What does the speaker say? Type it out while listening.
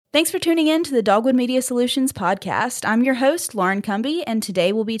Thanks for tuning in to the Dogwood Media Solutions podcast. I'm your host, Lauren Cumby, and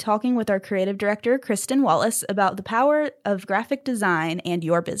today we'll be talking with our creative director, Kristen Wallace, about the power of graphic design and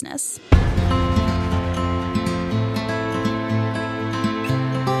your business.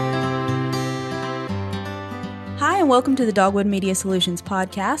 Hi, and welcome to the Dogwood Media Solutions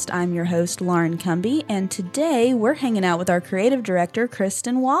podcast. I'm your host, Lauren Cumby, and today we're hanging out with our creative director,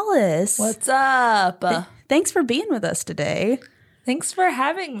 Kristen Wallace. What's up? Thanks for being with us today. Thanks for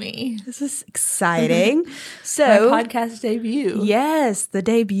having me. This is exciting. So, my podcast debut. Yes, the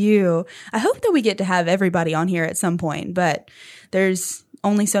debut. I hope that we get to have everybody on here at some point, but there's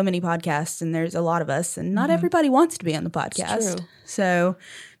only so many podcasts and there's a lot of us and not everybody wants to be on the podcast. It's true. So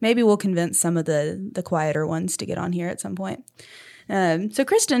maybe we'll convince some of the quieter ones to get on here at some point. So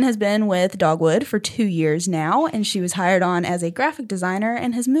Kristen has been with Dogwood for 2 years now, and she was hired on as a graphic designer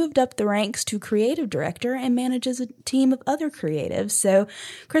and has moved up the ranks to creative director and manages a team of other creatives. So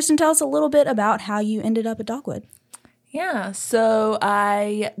Kristen, tell us a little bit about how you ended up at Dogwood. Yeah, so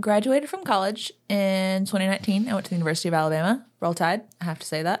I graduated from college in 2019. I went to the University of Alabama. Roll Tide, I have to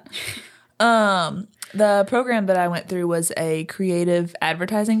say that. The program that I went through was a creative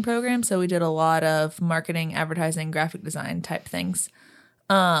advertising program, so we did a lot of marketing, advertising, graphic design type things.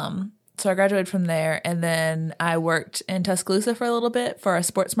 So I graduated from there, and then I worked in Tuscaloosa for a little bit for a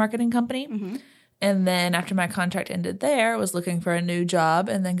sports marketing company. Mm-hmm. And then after my contract ended there, I was looking for a new job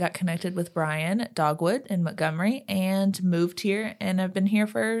and then got connected with Brian at Dogwood in Montgomery and moved here. And I've been here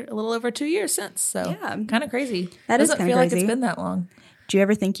for a little over 2 years since. So yeah, kind of crazy. That doesn't is feel crazy. like it's been that long. Do you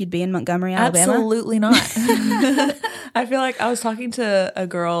ever think you'd be in Montgomery, Alabama? Absolutely not. I feel like I was talking to a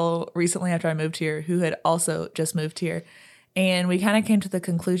girl recently after I moved here who had also just moved here. And we kind of came to the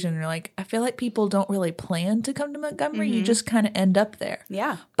conclusion, we're like, I feel like people don't really plan to come to Montgomery. Mm-hmm. You just kind of end up there.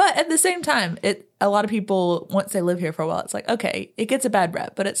 Yeah. But at the same time, a lot of people, once they live here for a while, it's like, okay, it gets a bad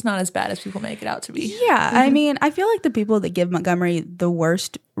rep, but it's not as bad as people make it out to be. Yeah. I mean, I feel like the people that give Montgomery the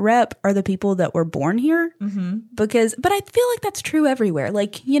worst rep are the people that were born here. Mm-hmm. But I feel like that's true everywhere.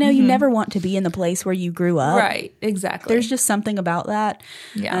 Like, you never want to be in the place where you grew up. Right. Exactly. There's just something about that.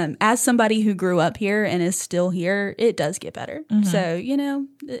 Yeah. As somebody who grew up here and is still here, it does get better. Mm-hmm. So,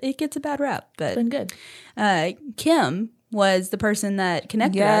 it gets a bad rep. But it's been good. Kim was the person that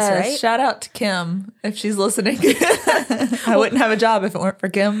connected us, right? Shout out to Kim if she's listening. I wouldn't have a job if it weren't for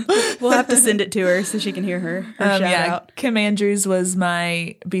Kim. We'll have to send it to her so she can hear her shout out. Kim Andrews was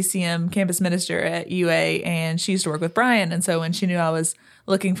my BCM campus minister at UA, and she used to work with Brian. And so when she knew I was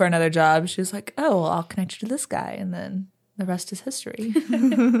looking for another job, she was like, oh, well, I'll connect you to this guy. And then the rest is history.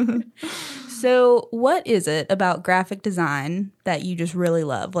 So what is it about graphic design that you just really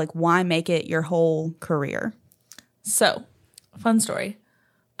love? Like, why make it your whole career? So, fun story.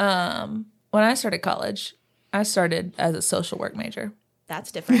 When I started college, I started as a social work major.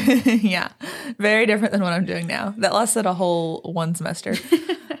 That's different. Yeah, very different than what I'm doing now. That lasted a whole one semester.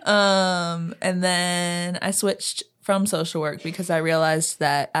 And then I switched from social work because I realized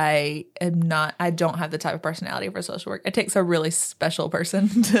that I don't have the type of personality for social work. It takes a really special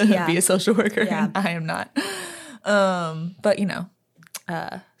person to be a social worker, and I am not. But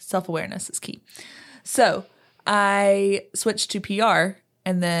self-awareness is key. So I switched to PR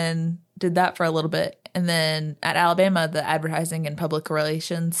and then did that for a little bit. And then at Alabama, the advertising and public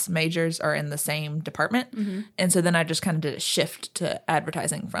relations majors are in the same department. Mm-hmm. And so then I just kind of did a shift to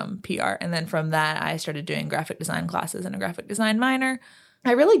advertising from PR. And then from that, I started doing graphic design classes and a graphic design minor.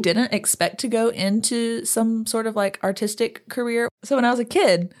 I really didn't expect to go into some sort of like artistic career. So when I was a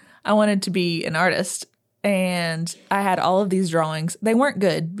kid, I wanted to be an artist. And I had all of these drawings. They weren't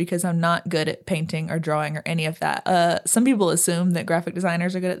good because I'm not good at painting or drawing or any of that. Some people assume that graphic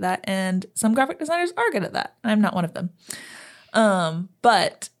designers are good at that, and some graphic designers are good at that. I'm not one of them.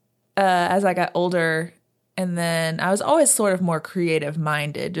 But as I got older, and then I was always sort of more creative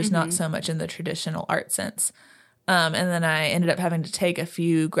minded, just not so much in the traditional art sense. And then I ended up having to take a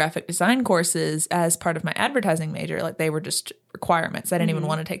few graphic design courses as part of my advertising major. Like, they were just requirements. I didn't even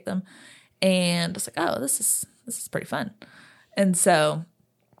want to take them. And I was like, oh, this is pretty fun. And so,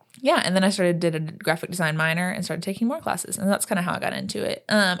 and then I did a graphic design minor and started taking more classes. And that's kind of how I got into it.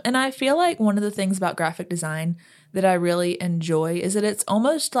 And I feel like one of the things about graphic design that I really enjoy is that it's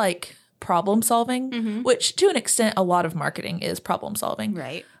almost like problem solving, which to an extent, a lot of marketing is problem solving.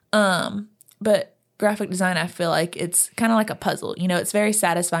 Right. But graphic design, I feel like it's kind of like a puzzle. It's very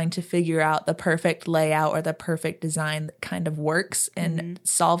satisfying to figure out the perfect layout or the perfect design that kind of works and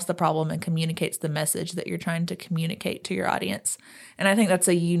solves the problem and communicates the message that you're trying to communicate to your audience. And I think that's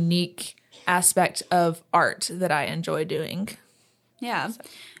a unique aspect of art that I enjoy doing. Yeah.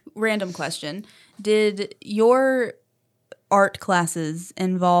 Random question. Did your art classes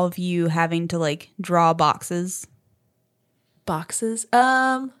involve you having to like draw boxes? Boxes?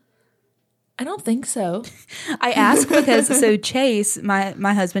 I don't think so. I ask because so Chase,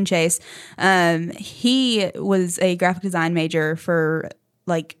 my husband Chase, he was a graphic design major for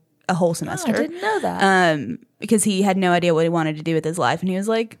like a whole semester. I didn't know that. Because he had no idea what he wanted to do with his life, and he was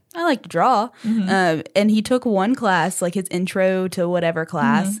like, I like to draw. And he took one class, like his intro to whatever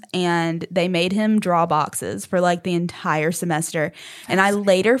class, and they made him draw boxes for like the entire semester. And I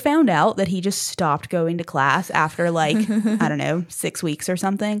later found out that he just stopped going to class after like, I don't know, 6 weeks or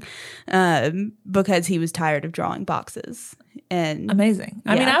something, because he was tired of drawing boxes. And amazing.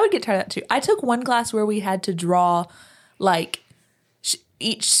 I mean, I would get tired of that too. I took one class where we had to draw like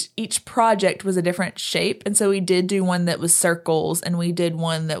each project was a different shape, and so we did do one that was circles and we did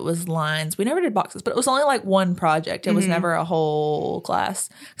one that was lines. We never did boxes, but it was only like one project. It was never a whole class,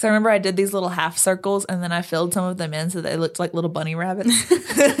 because I remember I did these little half circles and then I filled some of them in so they looked like little bunny rabbits.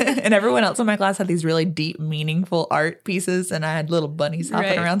 And everyone else in my class had these really deep, meaningful art pieces, and I had little bunnies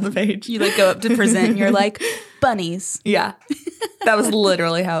hopping around the page. You like go up to present and you're like, bunnies. Yeah, that was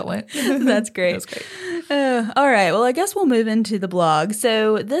literally how it went. That's great. That's great. All right. Well, I guess we'll move into the blog.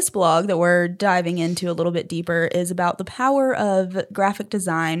 So this blog that we're diving into a little bit deeper is about the power of graphic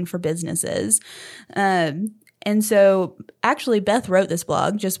design for businesses. And so actually Beth wrote this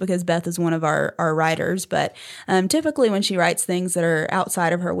blog just because Beth is one of our writers. But typically when she writes things that are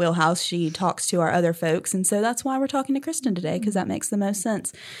outside of her wheelhouse, she talks to our other folks. And so that's why we're talking to Kristen today, because that makes the most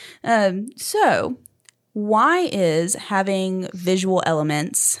sense. So why is having visual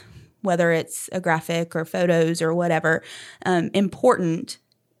elements, whether it's a graphic or photos or whatever, important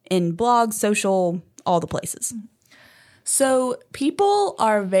in blogs, social, all the places? So people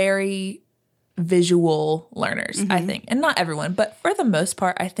are very visual learners, I think. And not everyone, but for the most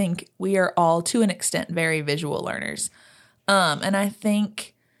part, I think we are all, to an extent, very visual learners. And I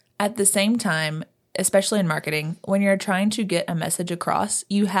think at the same time, especially in marketing, when you're trying to get a message across,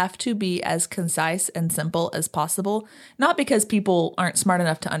 you have to be as concise and simple as possible. Not because people aren't smart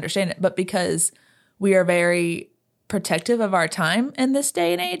enough to understand it, but because we are very protective of our time in this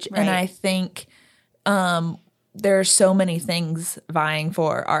day and age. Right. And I think there are so many things vying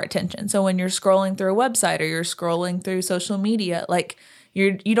for our attention. So when you're scrolling through a website or you're scrolling through social media, like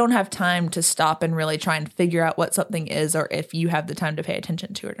you don't have time to stop and really try and figure out what something is, or if you have the time to pay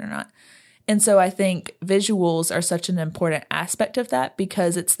attention to it or not. And so I think visuals are such an important aspect of that,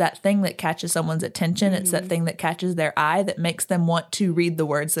 because it's that thing that catches someone's attention. It's that thing that catches their eye that makes them want to read the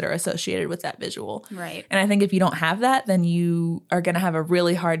words that are associated with that visual. Right. And I think if you don't have that, then you are going to have a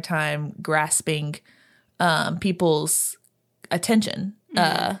really hard time grasping people's attention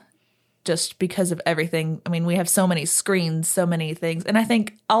just because of everything. I mean, we have so many screens, so many things. And I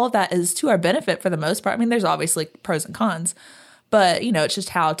think all of that is to our benefit for the most part. I mean, there's obviously pros and cons. But, you know, it's just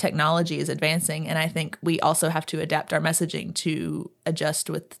how technology is advancing. And I think we also have to adapt our messaging to adjust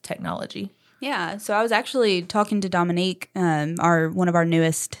with technology. Yeah. So I was actually talking to Dominique, one of our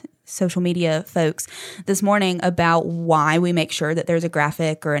newest social media folks, this morning about why we make sure that there's a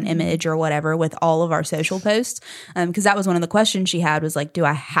graphic or an image or whatever with all of our social posts. Because that was one of the questions she had, was like, do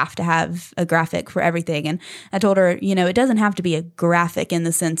I have to have a graphic for everything? And I told her, you know, it doesn't have to be a graphic in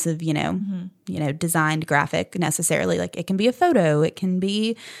the sense of, designed graphic necessarily. Like, it can be a photo, it can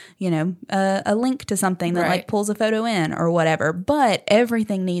be, a link to something that like pulls a photo in or whatever. But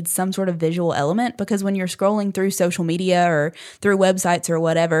everything needs some sort of visual element, because when you're scrolling through social media or through websites or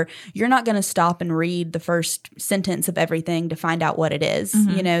whatever, you're not going to stop and read the first sentence of everything to find out what it is.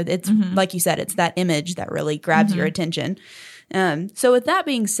 It's like you said, it's that image that really grabs your attention. So with that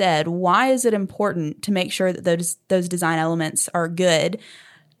being said, why is it important to make sure that those design elements are good,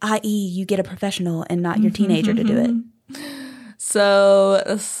 i.e. you get a professional and not your teenager to do it? So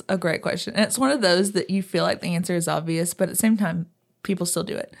that's a great question. And it's one of those that you feel like the answer is obvious, but at the same time, people still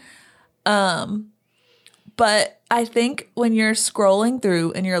do it. But I think when you're scrolling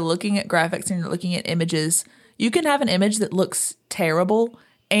through and you're looking at graphics and you're looking at images, you can have an image that looks terrible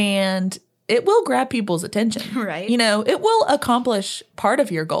and it will grab people's attention. Right. It will accomplish part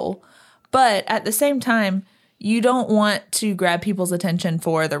of your goal. But at the same time, you don't want to grab people's attention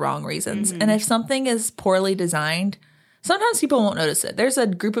for the wrong reasons. And if something is poorly designed, sometimes people won't notice it. There's a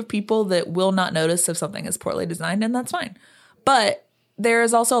group of people that will not notice if something is poorly designed, and that's fine. But there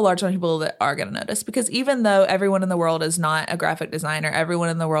is also a large amount of people that are going to notice, because even though everyone in the world is not a graphic designer, everyone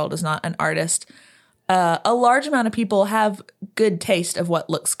in the world is not an artist, a large amount of people have good taste of what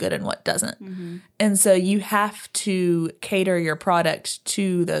looks good and what doesn't. And so you have to cater your product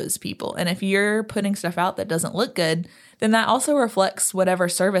to those people. And if you're putting stuff out that doesn't look good, then that also reflects whatever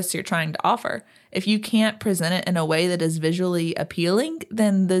service you're trying to offer. If you can't present it in a way that is visually appealing,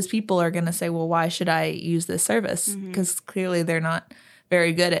 then those people are going to say, well, why should I use this service? Because clearly they're not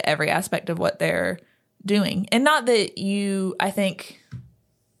very good at every aspect of what they're doing. And not that I think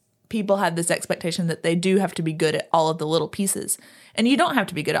people have this expectation that they do have to be good at all of the little pieces. And you don't have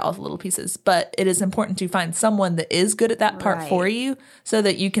to be good at all the little pieces, but it is important to find someone that is good at that part for you so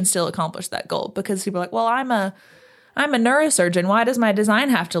that you can still accomplish that goal. Because people are like, well, I'm a neurosurgeon. Why does my design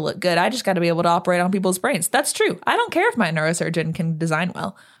have to look good? I just got to be able to operate on people's brains. That's true. I don't care if my neurosurgeon can design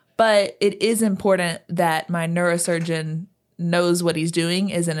well, but it is important that my neurosurgeon knows what he's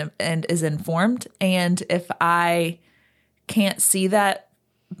doing and is informed. And if I can't see that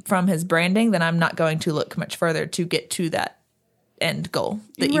from his branding, then I'm not going to look much further to get to that end goal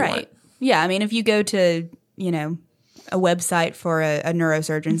that you want. Yeah, I mean, if you go to, a website for a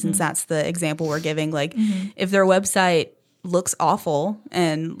neurosurgeon, since that's the example we're giving, like if their website looks awful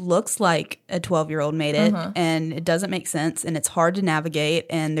and looks like a 12-year-old made it and it doesn't make sense and it's hard to navigate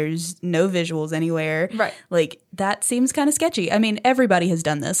and there's no visuals anywhere, like that seems kind of sketchy. I mean, everybody has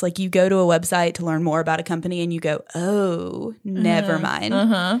done this. Like you go to a website to learn more about a company and you go, oh, never mind.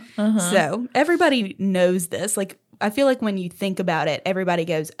 So everybody knows this. Like I feel like when you think about it, everybody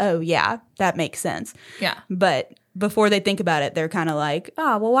goes, oh yeah, that makes sense. Yeah. But before they think about it, they're kind of like,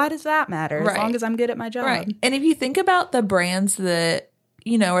 oh, well, why does that matter? As long as I'm good at my job. Right. And if you think about the brands that,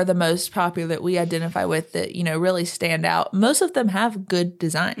 are the most popular that we identify with that, really stand out, most of them have good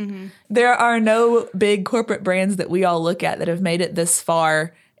design. There are no big corporate brands that we all look at that have made it this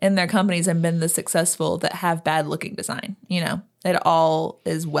far in their companies and been this successful that have bad looking design. It all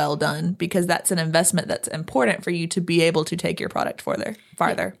is well done because that's an investment that's important for you to be able to take your product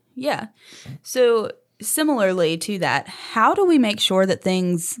farther. Yeah. So similarly to that, how do we make sure that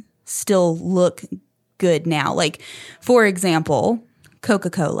things still look good now? Like, for example,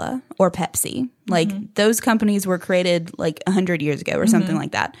 Coca-Cola or Pepsi, like those companies were created like 100 years ago or something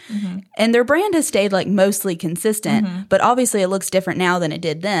like that. And their brand has stayed like mostly consistent, but obviously it looks different now than it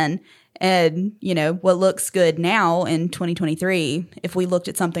did then. And, what looks good now in 2023, if we looked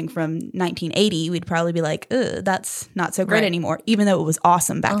at something from 1980, we'd probably be like, ugh, that's not so great anymore, even though it was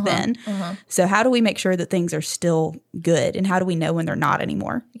awesome back then. So how do we make sure that things are still good? And how do we know when they're not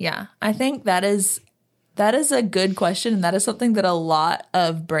anymore? Yeah, I think that is a good question. And that is something that a lot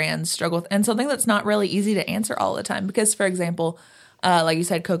of brands struggle with and something that's not really easy to answer all the time. Because, for example, like you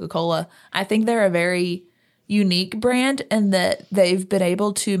said, Coca-Cola, I think they're a very unique brand in that they've been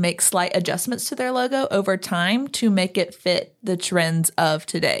able to make slight adjustments to their logo over time to make it fit the trends of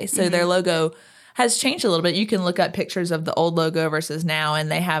today. So their logo has changed a little bit. You can look up pictures of the old logo versus now,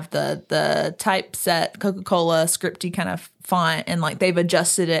 and they have the typeset Coca-Cola scripty kind of font, and like they've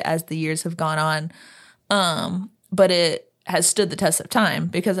adjusted it as the years have gone on. But it has stood the test of time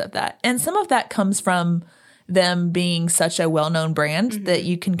because of that. And some of that comes from them being such a well-known brand that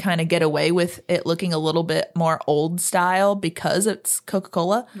you can kind of get away with it looking a little bit more old style because it's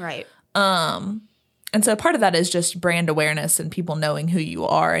Coca-Cola. Right. And so part of that is just brand awareness and people knowing who you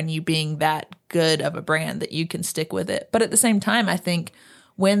are and you being that good of a brand that you can stick with it. But at the same time, I think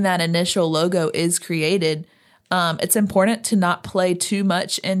when that initial logo is created, it's important to not play too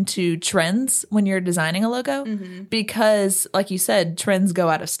much into trends when you're designing a logo because, like you said, trends go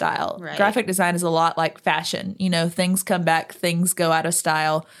out of style. Right. Graphic design is a lot like fashion. Things come back, things go out of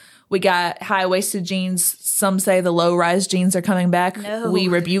style. We got high-waisted jeans. Some say the low-rise jeans are coming back. No. We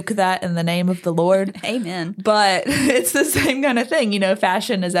rebuke that in the name of the Lord. Amen. But it's the same kind of thing.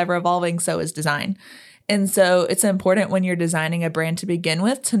 Fashion is ever evolving, so is design. And so it's important when you're designing a brand to begin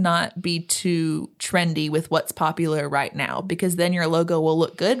with to not be too trendy with what's popular right now, because then your logo will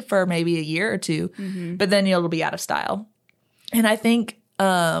look good for maybe a year or two, but then it'll be out of style. And I think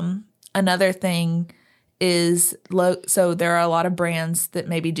another thing is, so there are a lot of brands that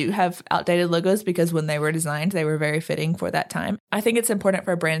maybe do have outdated logos because when they were designed, they were very fitting for that time. I think it's important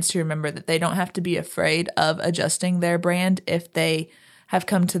for brands to remember that they don't have to be afraid of adjusting their brand if they have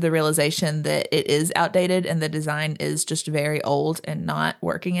come to the realization that it is outdated and the design is just very old and not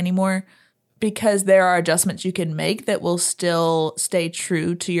working anymore, because there are adjustments you can make that will still stay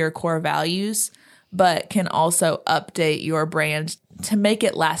true to your core values, but can also update your brand to make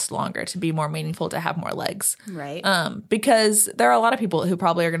it last longer, to be more meaningful, to have more legs. Right. Because there are a lot of people who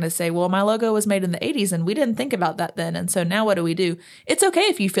probably are going to say, well, my logo was made in the 80s and we didn't think about that then. And so now what do we do? It's okay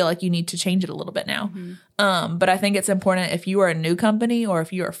if you feel like you need to change it a little bit now. But I think it's important if you are a new company or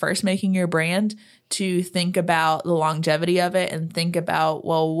if you are first making your brand to think about the longevity of it and think about,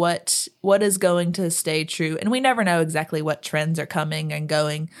 well, what is going to stay true? And we never know exactly what trends are coming and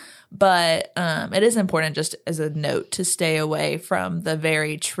going, but it is important, just as a note, to stay away from the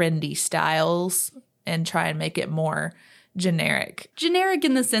very trendy styles and try and make it more generic. Generic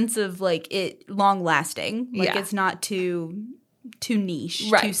in the sense of like it long lasting. Like Yeah. it's not too niche,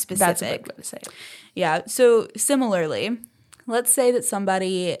 Right. too specific. That's a good way to say it. Yeah. So similarly, let's say that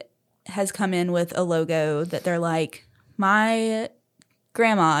somebody has come in with a logo that they're like, my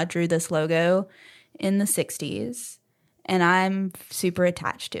grandma drew this logo in the 60s and I'm super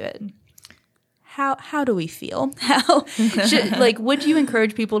attached to it. How do we feel? Would you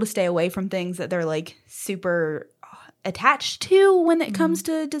encourage people to stay away from things that they're like super attached to when it comes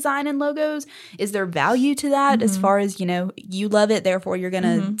to design and logos? Is there value to that as far as, you love it, therefore you're going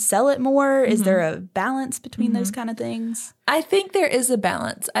to sell it more? Is there a balance between those kind of things? I think there is a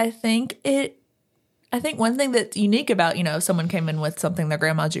balance. I think one thing that's unique about, if someone came in with something their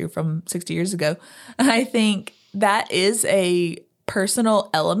grandma drew from 60 years ago, I think that is a personal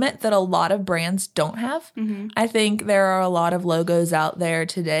element that a lot of brands don't have. I think there are a lot of logos out there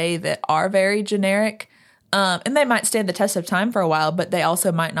today that are very generic. And they might stand the test of time for a while, but they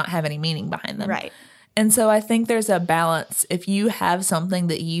also might not have any meaning behind them. Right. And so I think there's a balance. If you have something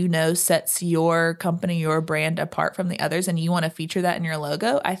that sets your company, your brand apart from the others, and you want to feature that in your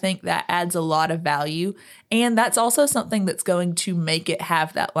logo, I think that adds a lot of value. And that's also something that's going to make it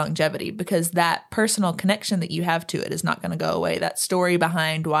have that longevity, because that personal connection that you have to it is not going to go away. That story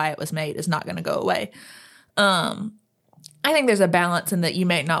behind why it was made is not going to go away. I think there's a balance in that you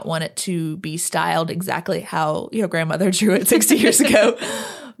may not want it to be styled exactly how your grandmother drew it 60 years ago,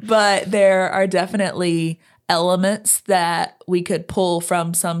 but there are definitely elements that we could pull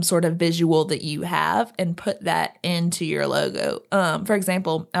from some sort of visual that you have and put that into your logo. For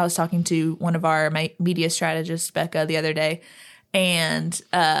example, I was talking to one of our media strategists, Becca, the other day, and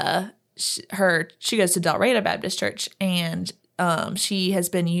she goes to Del Reyna Baptist Church, and she has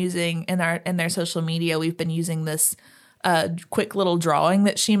been using in their social media, we've been using this quick little drawing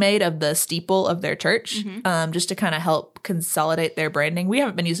that she made of the steeple of their church, just to kind of help consolidate their branding. We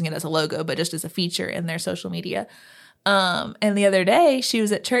haven't been using it as a logo, but just as a feature in their social media. And the other day she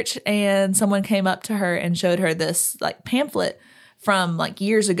was at church and someone came up to her and showed her this like pamphlet from like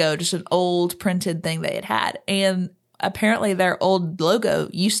years ago, just an old printed thing they had. And apparently their old logo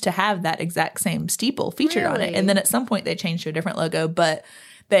used to have that exact same steeple featured on it. And then at some point they changed to a different logo, but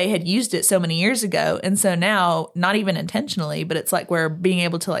they had used it so many years ago. And so now, not even intentionally, but it's like we're being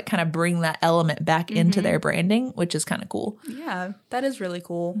able to like kind of bring that element back into their branding, which is kind of cool. Yeah, that is really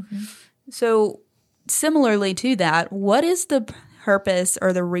cool. So similarly to that, what is the purpose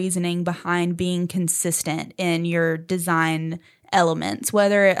or the reasoning behind being consistent in your design elements?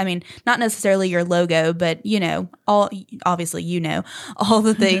 Whether, not necessarily your logo, but, all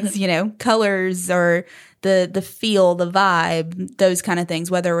the things, colors or the feel, the vibe, those kind of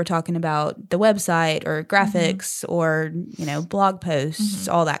things, whether we're talking about the website or graphics or, blog posts,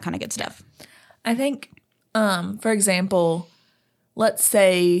 all that kind of good stuff. I think, for example, let's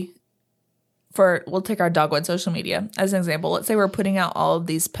say we'll take our Dogwood social media as an example. Let's say we're putting out all of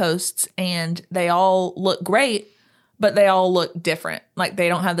these posts and they all look great, but they all look different. Like they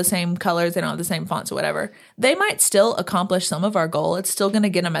don't have the same colors, they don't have the same fonts or whatever. They might still accomplish some of our goal. It's still going to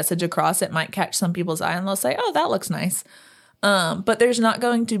get a message across. It might catch some people's eye and they'll say, oh, that looks nice. But there's not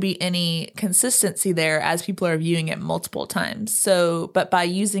going to be any consistency there as people are viewing it multiple times. But by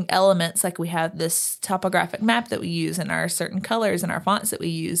using elements, like we have this topographic map that we use and our certain colors and our fonts that we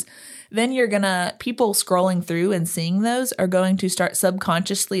use, then people scrolling through and seeing those are going to start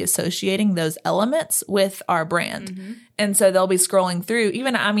subconsciously associating those elements with our brand. And so they'll be scrolling through.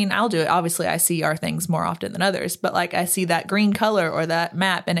 I'll do it. Obviously, I see our things more often than others, but like I see that green color or that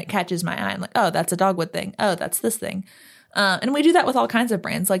map and it catches my eye. I'm like, oh, that's a Dogwood thing. Oh, that's this thing. And we do that with all kinds of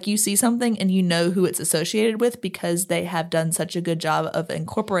brands. Like you see something and you know who it's associated with because they have done such a good job of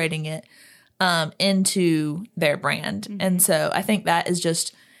incorporating it into their brand. And so I think that is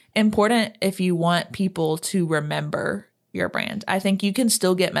just important if you want people to remember your brand. I think you can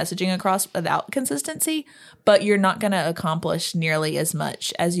still get messaging across without consistency, but you're not going to accomplish nearly as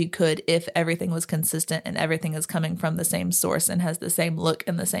much as you could if everything was consistent and everything is coming from the same source and has the same look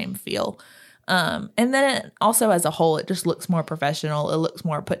and the same feel. And then also as a whole, it just looks more professional. It looks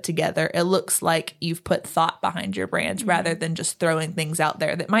more put together. It looks like you've put thought behind your brand rather than just throwing things out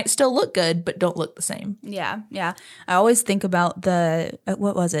there that might still look good, but don't look the same. Yeah. I always think about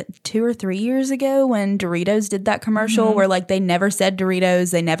what was it, 2 or 3 years ago when Doritos did that commercial where like they never said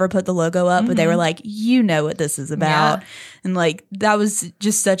Doritos, they never put the logo up, but they were like, you know what this is about. Yeah. And like, that was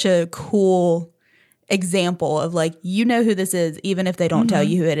just such a cool example of like, you know who this is, even if they don't tell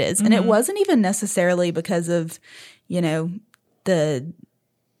you who it is. And it wasn't even necessarily because of, because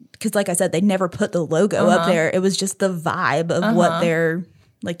like I said, they never put the logo up there. It was just the vibe of what they're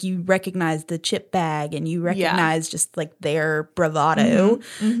like. You recognize the chip bag and you recognize just like their bravado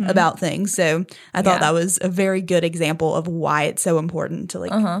about things. So I thought that was a very good example of why it's so important to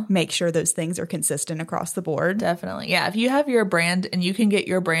like make sure those things are consistent across the board. Definitely. Yeah. If you have your brand and you can get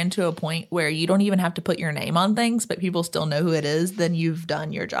your brand to a point where you don't even have to put your name on things, but people still know who it is, then you've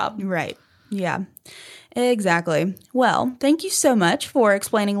done your job. Right. Yeah. Exactly. Well, thank you so much for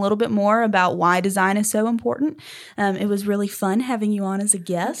explaining a little bit more about why design is so important. It was really fun having you on as a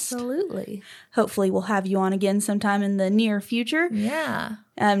guest. Absolutely. Hopefully we'll have you on again sometime in the near future. Yeah.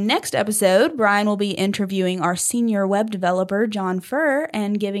 Next episode, Brian will be interviewing our senior web developer, John Furr,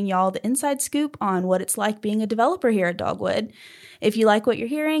 and giving y'all the inside scoop on what it's like being a developer here at Dogwood. If you like what you're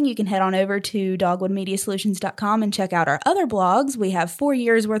hearing, you can head on over to dogwoodmediasolutions.com and check out our other blogs. We have 4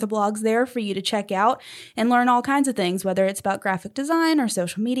 years worth of blogs there for you to check out and learn all kinds of things, whether it's about graphic design or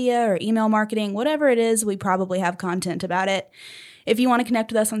social media or email marketing, whatever it is, we probably have content about it. If you want to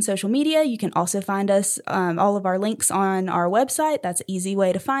connect with us on social media, you can also find us, all of our links on our website. That's an easy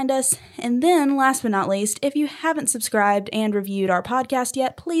way to find us. And then, last but not least, if you haven't subscribed and reviewed our podcast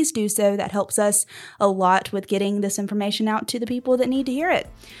yet, please do so. That helps us a lot with getting this information out to the people that need to hear it.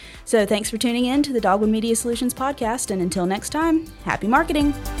 So thanks for tuning in to the Dogwood Media Solutions podcast. And until next time, happy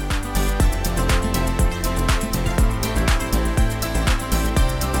marketing.